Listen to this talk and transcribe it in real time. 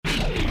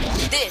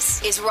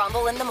This is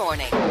Rumble in the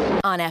Morning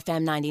on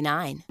FM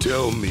 99.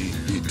 Tell me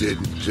he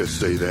didn't just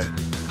say that.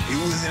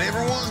 It was in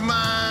everyone's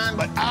mind,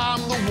 but I'm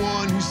the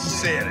one who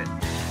said it.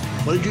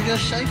 What did you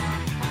just say?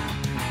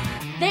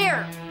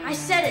 There, I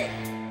said it.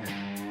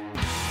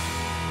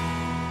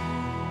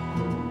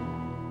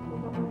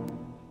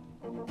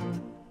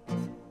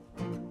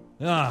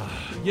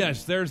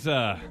 Yes, there's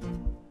a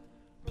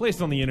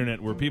place on the internet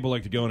where people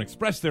like to go and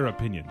express their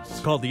opinions. It's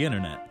called the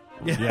internet.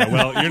 Yeah,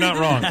 well, you're not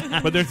wrong.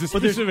 But there's a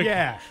specific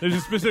yeah. there's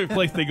a specific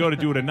place they go to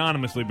do it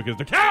anonymously because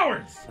they're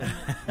cowards.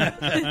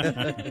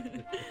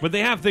 But they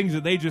have things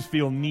that they just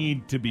feel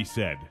need to be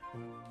said.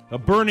 A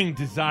burning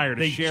desire to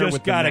They share just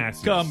with the gotta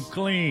masses. come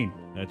clean.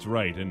 That's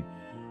right. And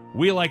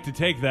we like to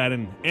take that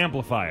and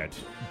amplify it.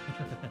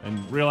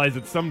 And realize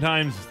that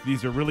sometimes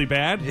these are really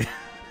bad.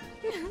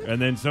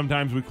 And then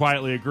sometimes we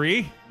quietly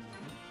agree.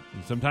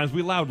 And sometimes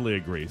we loudly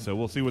agree. So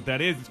we'll see what that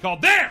is. It's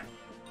called There!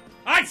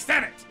 I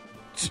Said It!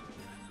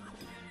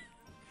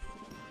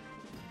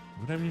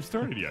 We haven't even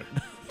started yet.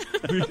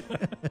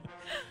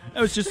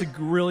 That was just a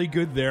really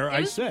good there. It I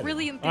was said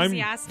really it.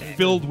 enthusiastic. I'm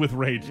filled with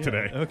rage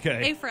today.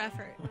 Okay. A for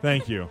effort.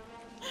 Thank you.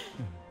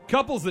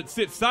 Couples that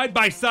sit side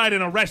by side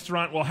in a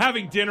restaurant while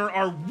having dinner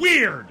are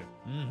weird.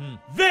 Mm-hmm.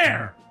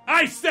 There!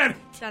 I said it!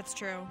 That's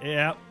true.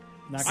 Yeah.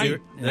 Not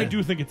good. I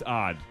do think it's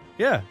odd.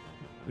 Yeah.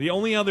 The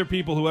only other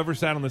people who ever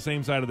sat on the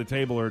same side of the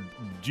table are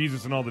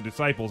Jesus and all the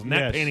disciples, and that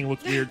Yes. painting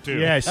looks weird too.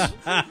 Yes.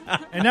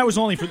 And that was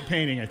only for the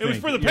painting, I think. It was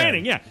for the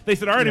painting, yeah. They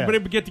said, all right, Yeah.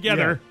 everybody get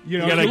together. Yeah. You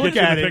know, we gotta if you look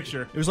get you at in the it,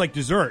 picture. it was like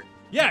dessert.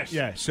 Yes.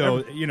 Yeah,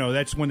 so,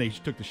 that's when they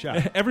took the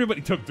shot. Everybody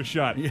took the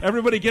shot.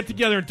 Everybody get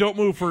together and don't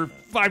move for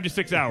 5 to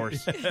 6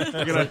 hours.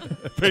 We're going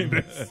to paint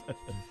this.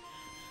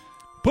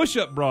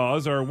 Push-up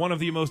bras are one of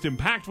the most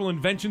impactful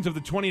inventions of the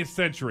 20th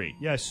century.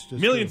 Yes.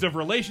 Millions of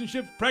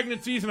relationships,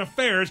 pregnancies, and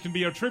affairs can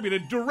be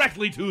attributed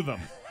directly to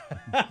them.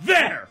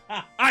 There!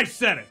 I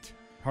said it.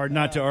 Hard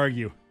not to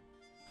argue.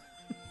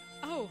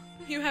 Oh,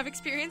 you have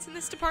experience in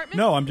this department?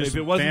 No, I'm just If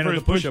it a wasn't fan for of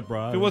his the push-up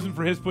bra. If it wasn't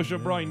for his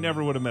push-up bra, he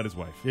never would have met his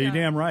wife. Yeah, you're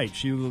Yeah. damn right.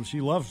 She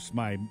loves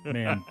my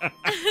man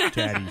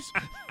tatties.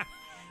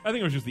 I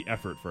think it was just the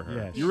effort for her.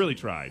 Yes. You really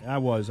tried. I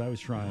was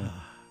trying.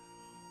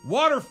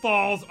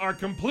 Waterfalls are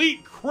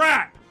complete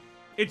crap.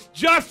 It's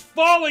just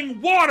falling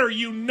water,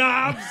 you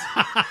knobs.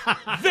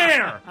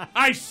 There,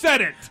 I said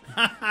it.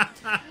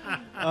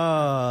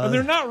 And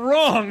they're not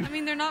wrong. I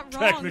mean, they're not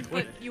wrong,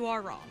 Technically. but you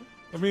are wrong.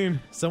 I mean,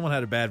 Someone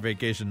had a bad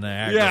vacation in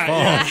Niagara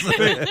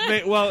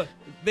Falls.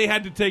 they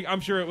had to take.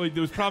 I'm sure it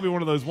was probably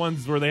one of those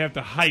ones where they have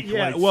to hike.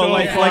 Yeah, like, well, so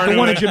like far the to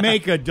one it. in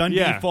Jamaica, Dundee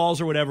Yeah.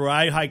 Falls or whatever.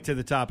 I hiked to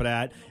the top of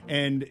that,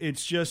 and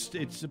it's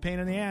a pain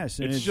in the ass.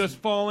 And It's just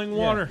falling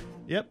water.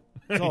 Yep,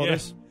 that's all Yeah. it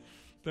is.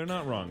 They're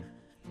not wrong.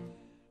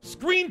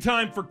 Screen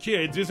time for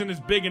kids isn't as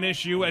big an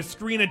issue as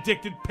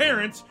screen-addicted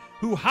parents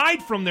who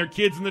hide from their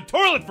kids in the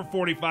toilet for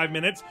 45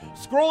 minutes,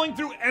 scrolling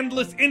through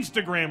endless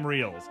Instagram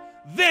reels.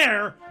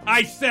 There,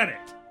 I said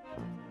it.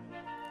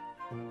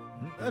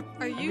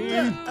 Are you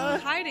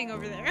hiding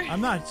over there? I'm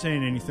not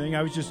saying anything.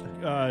 I was just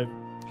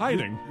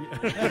Hiding.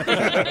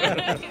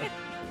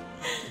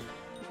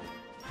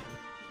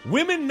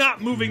 Women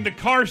not moving the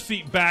car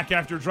seat back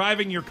after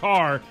driving your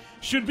car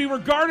should be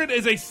regarded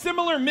as a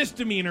similar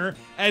misdemeanor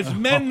as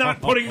men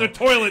not putting the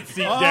toilet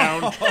seat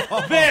down.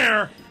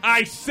 There,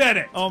 I said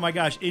it. Oh my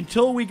gosh!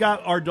 Until we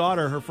got our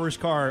daughter her first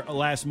car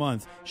last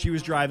month, she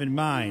was driving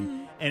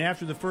mine. And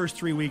after the first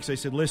 3 weeks, I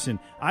said, "Listen,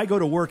 I go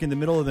to work in the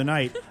middle of the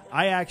night.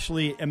 I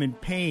actually am in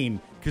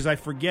pain because I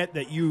forget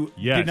that you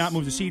Yes. did not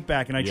move the seat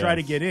back, and I try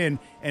to Yes. get in,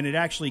 and it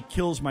actually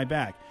kills my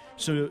back."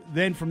 So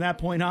then, from that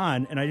point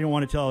on, and I didn't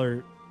want to tell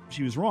her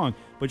she was wrong,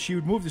 but she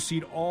would move the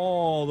seat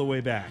all the way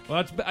back.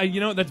 Well,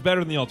 that's better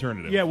than the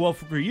alternative. Yeah, well,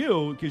 for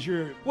you, because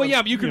you're... Well,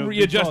 yeah, but you can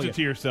readjust it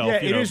to yourself.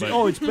 Yeah, you know, it is. but-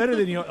 Oh, it's better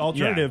than the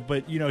alternative, Yeah.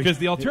 but, because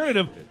the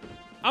alternative,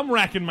 I'm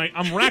racking my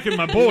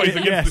boys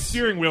against Yes. the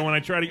steering wheel when I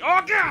try to.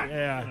 Oh God!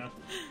 Yeah.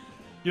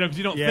 Because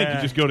you don't think,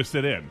 you just go to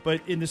sit in.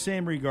 But in the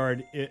same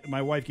regard,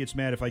 my wife gets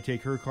mad if I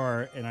take her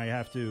car and I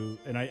have to,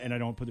 and I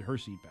don't put her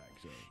seat back.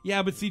 So.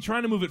 Yeah, but see,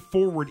 trying to move it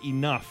forward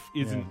enough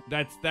isn't.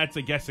 That's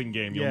a guessing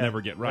game. You'll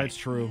never get right. That's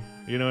true.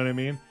 You know what I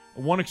mean?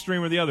 One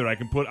extreme or the other.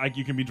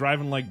 You can be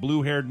driving like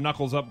blue-haired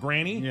knuckles up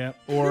granny. Yep.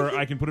 Or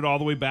I can put it all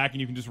the way back and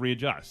you can just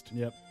readjust.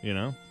 Yep. You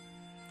know.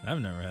 I've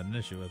never had an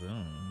issue with it.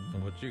 I don't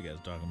know what you guys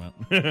talking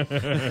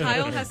about.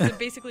 Kyle has to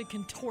basically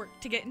contort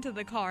to get into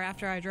the car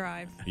after I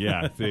drive.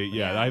 Yeah.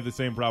 See, I have the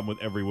same problem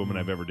with every woman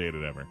I've ever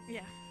dated ever.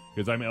 Yeah.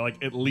 Because I'm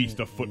like at least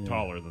a foot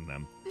taller than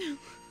them.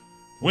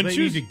 Well, they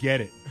need to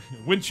get it.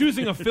 When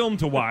choosing a film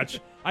to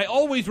watch, I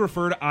always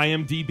refer to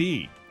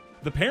IMDb.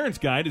 The Parent's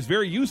Guide is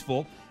very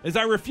useful, as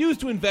I refuse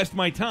to invest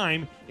my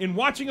time in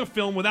watching a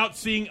film without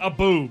seeing a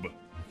boob.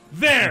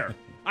 There!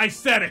 I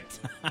said it!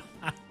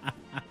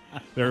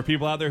 There are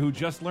people out there who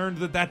just learned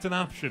that that's an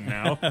option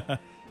now,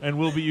 and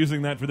will be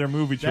using that for their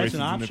movie choices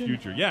in the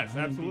future. Yes,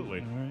 absolutely.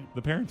 All right.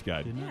 The Parent's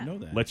Guide. Did not know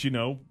that. Lets you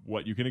know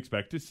what you can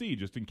expect to see,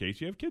 just in case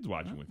you have kids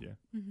watching with you.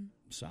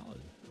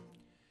 Solid.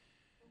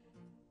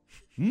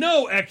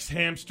 No,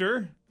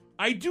 ex-hamster.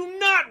 I do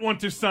not want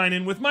to sign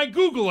in with my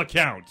Google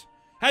account.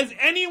 Has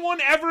anyone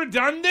ever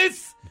done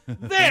this?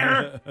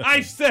 There,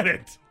 I said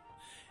it.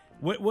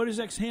 What is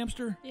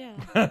ex-hamster?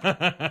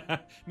 Yeah.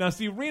 Now,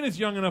 see, Rena's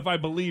young enough, I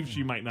believe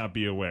she might not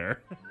be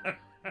aware.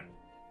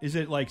 Is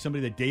it like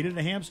somebody that dated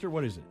a hamster?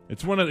 What is it?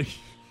 It's one of the...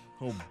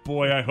 Oh,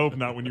 boy, I hope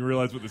not when you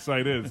realize what the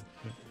site is.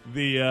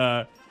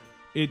 It's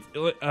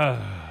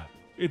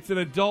an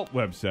adult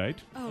website.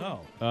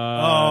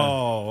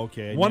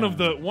 Okay. One of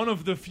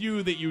the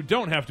few that you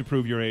don't have to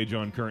prove your age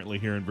on currently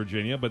here in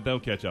Virginia, but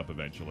they'll catch up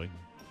eventually.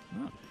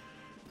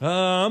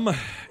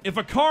 If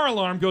a car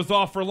alarm goes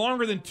off for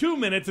longer than 2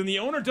 minutes and the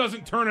owner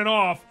doesn't turn it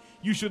off,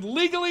 you should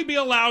legally be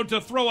allowed to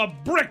throw a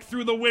brick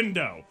through the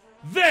window.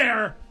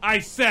 There, I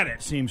said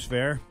it. Seems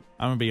fair.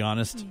 I'm going to be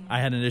honest. I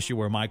had an issue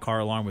where my car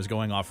alarm was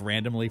going off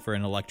randomly for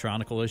an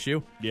electronical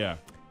issue. Yeah.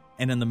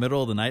 And in the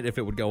middle of the night, if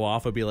it would go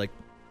off, I'd be like,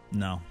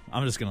 no,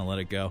 I'm just going to let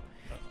it go.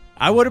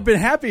 I would have been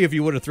happy if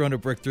you would have thrown a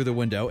brick through the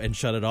window and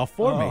shut it off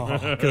for me,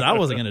 because I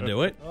wasn't going to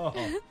do it.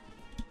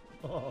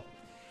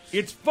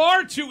 It's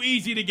far too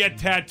easy to get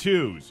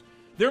tattoos.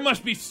 There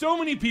must be so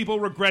many people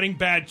regretting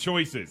bad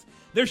choices.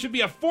 There should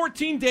be a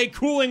 14-day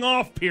cooling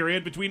off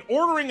period between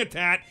ordering a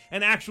tat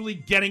and actually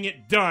getting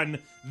it done.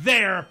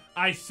 There,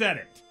 I said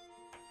it.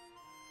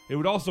 It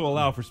would also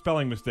allow for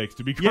spelling mistakes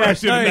to be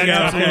corrected.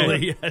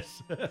 Absolutely,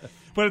 yes.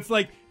 But it's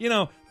like,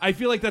 I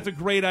feel like that's a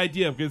great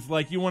idea because,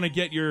 like, you want to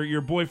get your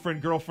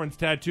boyfriend, girlfriend's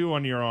tattoo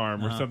on your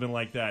arm or something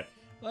like that.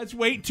 Let's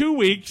wait 2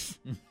 weeks.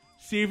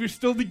 See if you're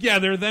still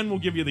together, then we'll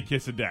give you the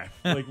kiss of death.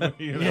 Like,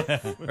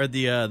 Or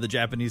the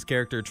Japanese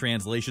character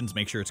translations,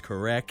 make sure it's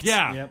correct.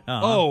 Yeah.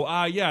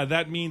 Yep. Yeah,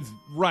 that means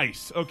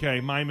rice.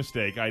 Okay, my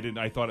mistake.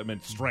 I thought it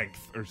meant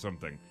strength or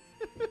something.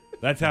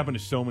 That's happened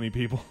to so many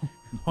people.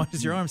 Why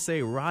does your arm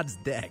say Rod's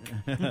deck?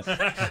 Again,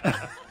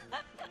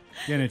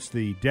 it's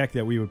the deck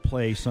that we would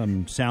play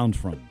some sounds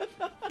from.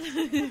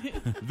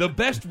 The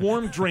best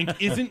warm drink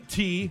isn't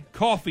tea,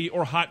 coffee,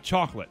 or hot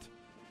chocolate.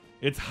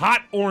 It's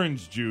hot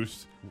orange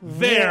juice.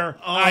 There,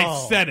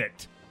 I said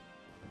it.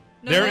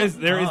 No, There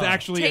no. is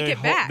actually Take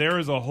it back. there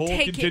is a whole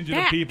Take it contingent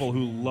of back. people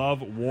who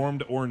love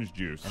warmed orange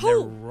juice. They're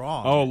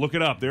wrong. Oh, look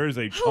it up. There is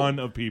a ton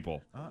of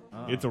people.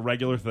 It's a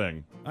regular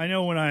thing. I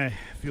know when I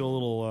feel a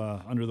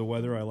little under the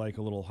weather, I like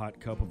a little hot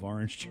cup of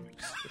orange juice.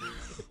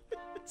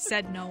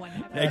 Said no one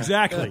ever.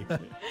 Exactly.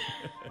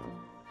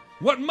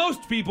 What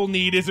most people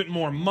need isn't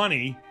more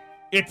money,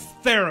 it's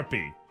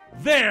therapy.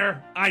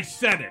 There, I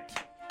said it.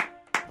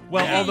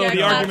 Well, Yeah, although yeah, the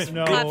that's- argument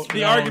that's- the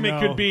no, argument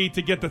no. could be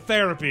to get the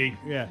therapy,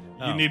 Yeah.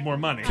 you need more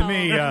money. To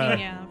me,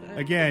 yeah, but-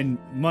 again,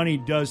 money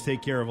does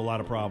take care of a lot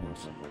of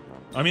problems.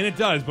 I mean, it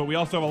does, but we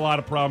also have a lot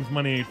of problems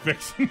money ain't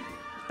fixing.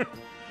 I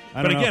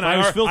But don't know. again, if I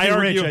was filthy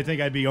argue- rich, I think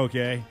I'd be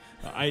okay.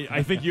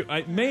 I think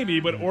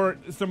maybe, but or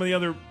some of the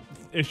other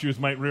issues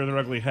might rear their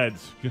ugly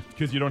heads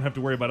because you don't have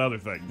to worry about other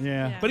things.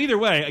 Yeah. Yeah. But either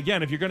way,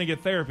 again, if you're going to get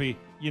therapy,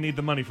 you need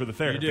the money for the You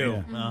therapy.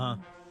 do. Yeah. Uh-huh.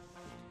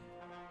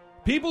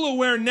 People who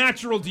wear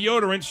natural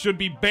deodorants should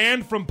be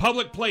banned from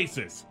public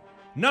places.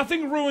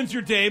 Nothing ruins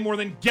your day more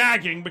than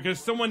gagging because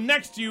someone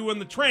next to you on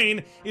the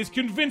train is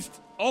convinced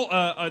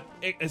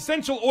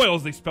essential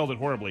oils, they spelled it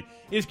horribly,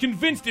 is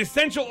convinced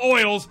essential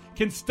oils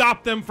can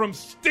stop them from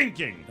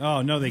stinking.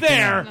 Oh, no, they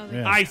There, can't. No, they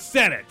Yeah. I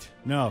said it.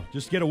 No,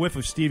 just get a whiff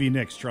of Stevie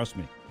Nicks, trust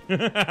me.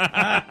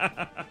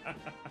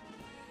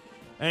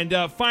 And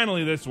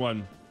finally, this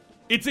one.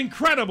 It's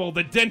incredible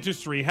that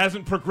dentistry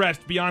hasn't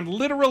progressed beyond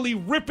literally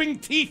ripping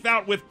teeth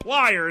out with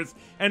pliers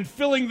and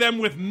filling them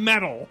with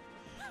metal.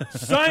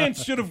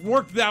 Science should have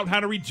worked out how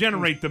to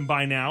regenerate them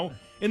by now.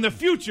 In the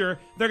future,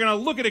 they're going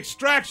to look at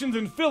extractions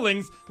and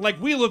fillings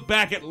like we look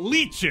back at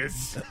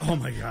leeches. Oh,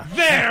 my God.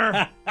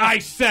 There, I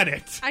said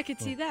it. I could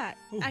see that.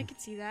 I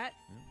could see that.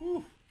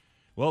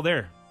 Well,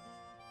 there.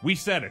 We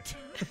said it.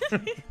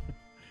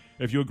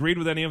 If you agreed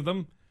with any of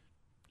them,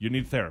 you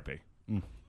need therapy.